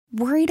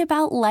Worried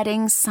about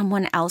letting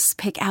someone else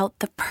pick out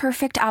the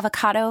perfect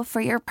avocado for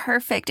your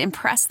perfect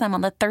impress them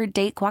on the third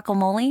date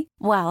guacamole?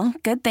 Well,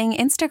 good thing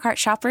Instacart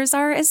shoppers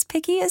are as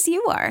picky as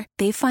you are.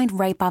 They find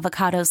ripe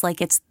avocados like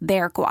it's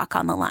their guac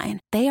on the line.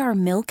 They are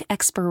milk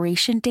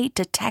expiration date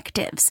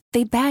detectives.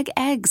 They bag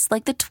eggs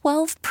like the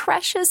 12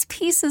 precious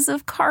pieces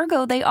of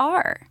cargo they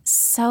are.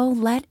 So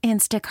let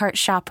Instacart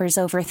shoppers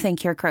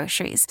overthink your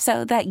groceries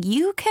so that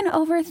you can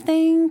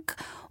overthink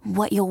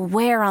what you'll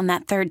wear on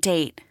that third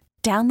date.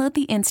 Download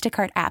the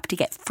Instacart app to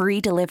get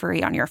free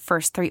delivery on your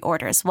first 3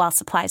 orders while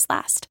supplies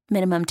last.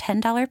 Minimum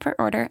 $10 per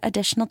order.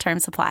 Additional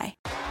terms apply.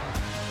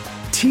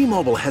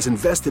 T-Mobile has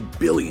invested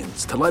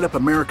billions to light up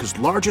America's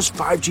largest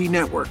 5G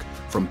network,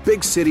 from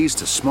big cities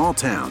to small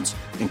towns,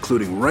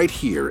 including right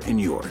here in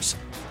yours.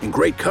 And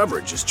great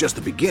coverage is just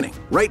the beginning.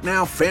 Right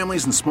now,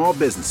 families and small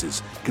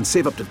businesses can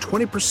save up to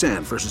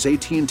 20% versus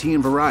AT&T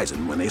and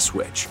Verizon when they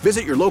switch.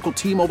 Visit your local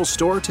T-Mobile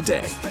store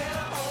today.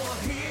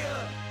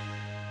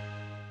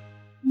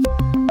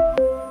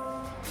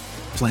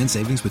 Plan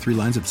savings with 3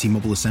 lines of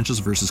T-Mobile Essentials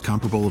versus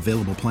comparable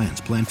available plans.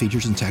 Plan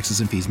features and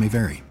taxes and fees may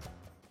vary.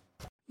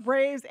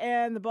 Braves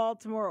and the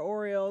Baltimore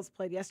Orioles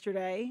played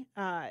yesterday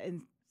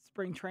in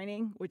spring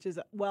training, which is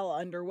well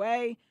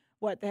underway.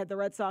 They had the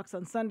Red Sox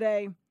on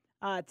Sunday.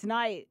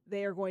 Tonight,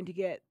 they are going to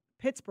get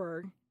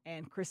Pittsburgh,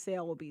 and Chris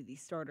Sale will be the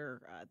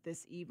starter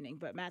this evening.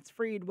 But Matt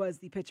Fried was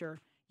the pitcher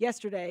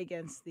yesterday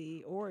against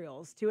the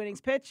Orioles. 2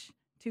 innings pitch,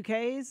 2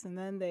 Ks, and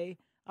then they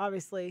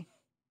obviously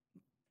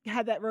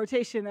had that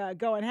rotation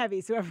going heavy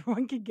so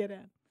everyone could get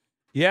in.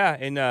 Yeah,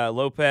 and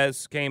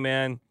Lopez came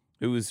in.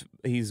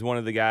 He's one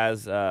of the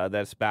guys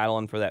that's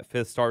battling for that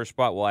 5th starter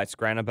spot. We'll ask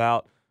Grant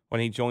about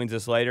when he joins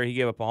us later. He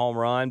gave up a home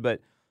run,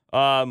 but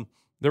Tyler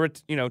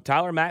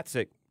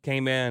Matzek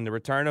came in, the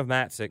return of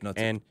Matzek,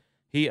 and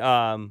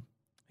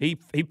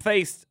he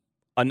faced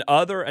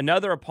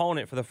another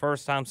opponent for the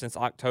first time since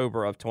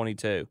October of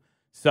 22.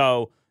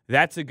 So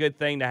that's a good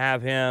thing to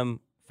have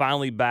him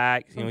finally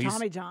back. From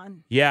Tommy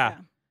John.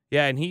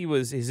 Yeah, and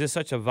he's just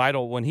such a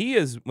vital when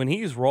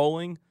he's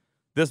rolling.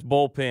 This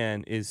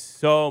bullpen is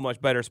so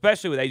much better,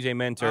 especially with A.J.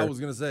 Minter. I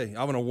was going to say,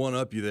 I'm going to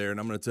one-up you there, and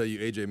I'm going to tell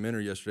you A.J.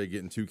 Minter yesterday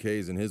getting 2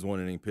 Ks in his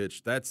 1-inning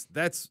pitch. That's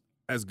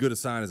as good a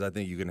sign as I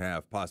think you can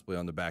have possibly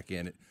on the back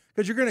end.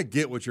 Because you're going to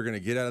get what you're going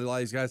to get out of a lot of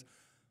these guys.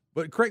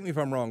 But correct me if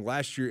I'm wrong,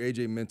 last year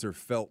A.J. Minter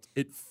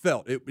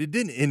it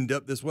didn't end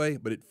up this way,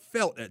 but it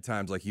felt at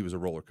times like he was a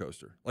roller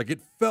coaster. Like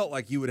it felt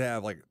like he would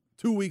have like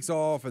 2 weeks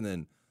off and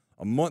then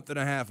a month and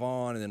a half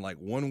on and then like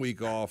 1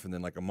 week off and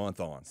then like a month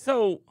on.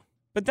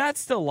 But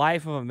that's the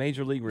life of a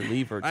major league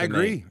reliever to I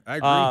agree.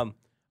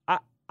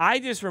 I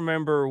just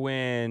remember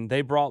when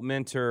they brought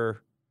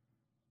Minter,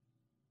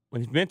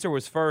 when Minter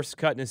was first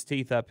cutting his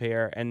teeth up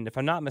here, and if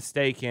I'm not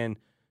mistaken,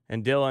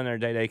 and Dylan or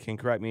Day can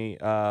correct me,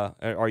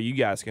 or you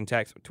guys can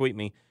tweet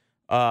me,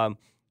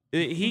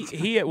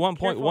 he at one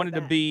point wanted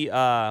to be,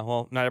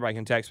 not everybody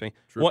can text me.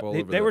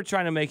 They were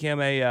trying to make him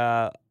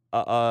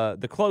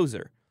the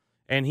closer,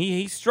 and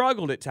he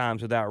struggled at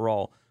times with that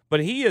role.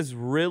 But he has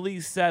really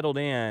settled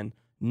in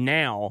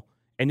now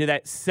into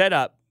that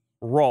setup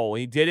role.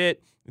 He did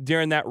it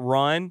during that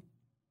run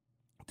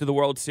to the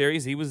World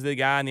Series. He was the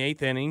guy in the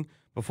 8th inning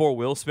before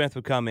Will Smith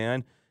would come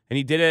in, and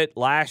he did it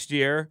last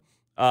year.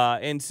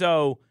 And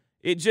so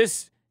I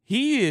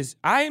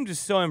am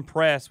just so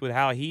impressed with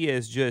how he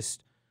has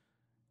just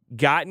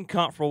gotten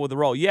comfortable with the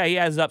role. Yeah, he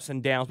has ups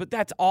and downs, but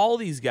that's all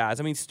these guys.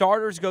 I mean,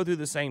 starters go through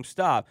the same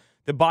stuff.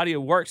 The body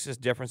of work's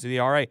just different to the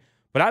ERA.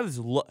 But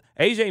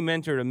A.J.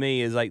 Minter to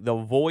me is like the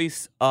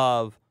voice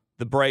of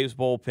the Braves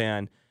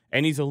bullpen,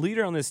 and he's a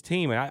leader on this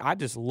team, and I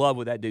just love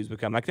what that dude's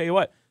become. I tell you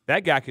what,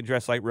 that guy could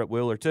dress like Rip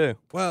Wheeler too.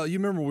 Well, you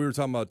remember we were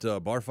talking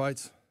about bar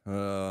fights?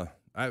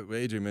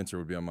 A.J. Minter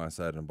would be on my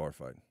side in a bar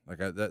fight.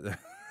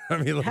 I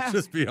mean, let's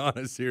just be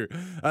honest here.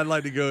 I'd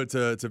like to go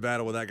to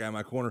battle with that guy in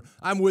my corner.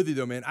 I'm with you,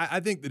 though, man. I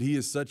think that he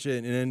is such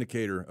an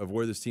indicator of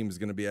where this team is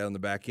going to be at on the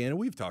back end, and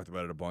we've talked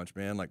about it a bunch,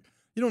 man. Like,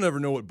 you don't ever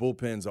know what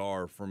bullpens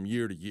are from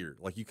year to year.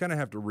 Like, you kind of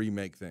have to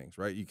remake things,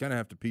 right? You kind of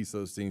have to piece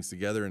those things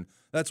together, and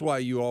that's why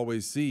you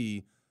always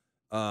see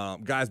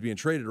guys being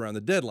traded around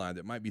the deadline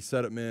that might be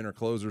setup men or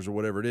closers or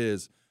whatever it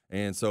is,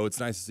 and so it's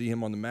nice to see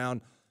him on the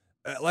mound.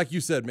 Like you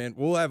said, man,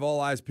 we'll have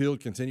all eyes peeled,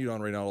 continued on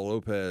Reynoldo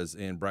Lopez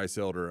and Bryce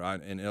Elder.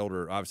 And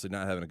Elder obviously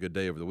not having a good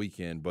day over the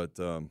weekend, but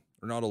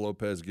Reynoldo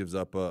Lopez gives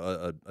up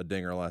a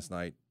dinger last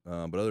night.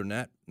 But other than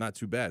that, not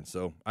too bad.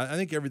 So I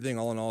think everything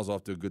all in all is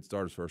off to a good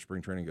start as far as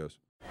spring training goes.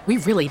 We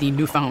really need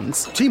new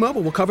phones.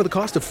 T-Mobile will cover the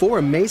cost of 4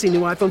 amazing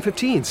new iPhone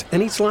 15s,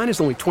 and each line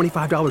is only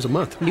 $25 a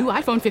month. New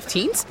iPhone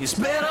 15s? It's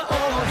better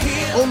over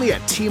here. Only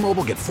at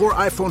T-Mobile, get 4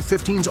 iPhone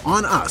 15s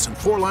on us and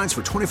 4 lines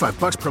for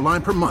 $25 per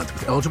line per month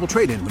with eligible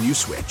trade-in when you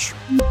switch.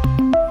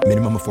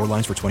 Minimum of 4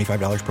 lines for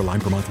 $25 per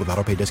line per month with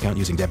autopay discount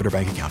using debit or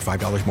bank account.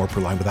 $5 more per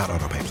line without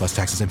autopay, plus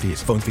taxes and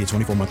fees. Phone fee at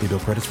 24 monthly bill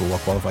credits for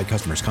well-qualified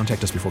customers.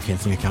 Contact us before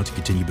canceling account to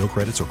continue bill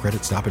credits or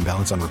credit stop and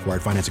balance on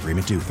required finance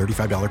agreement due.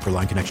 $35 per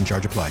line connection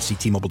charge applies. See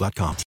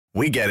T-Mobile.com.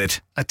 We get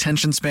it.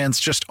 Attention spans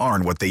just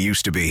aren't what they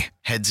used to be.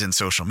 Heads in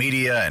social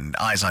media and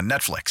eyes on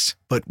Netflix.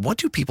 But what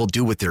do people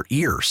do with their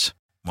ears?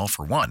 Well,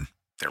 for one,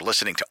 they're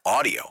listening to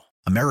audio.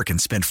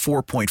 Americans spend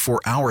 4.4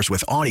 hours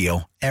with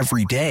audio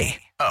every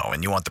day. Oh,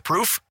 and you want the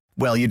proof?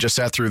 Well, you just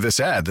sat through this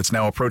ad that's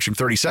now approaching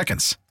 30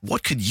 seconds.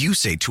 What could you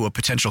say to a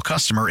potential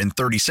customer in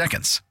 30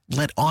 seconds?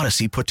 Let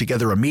Odyssey put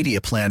together a media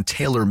plan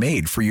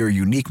tailor-made for your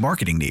unique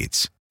marketing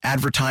needs.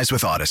 Advertise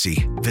with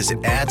Odyssey.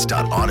 Visit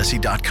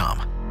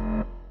ads.odyssey.com.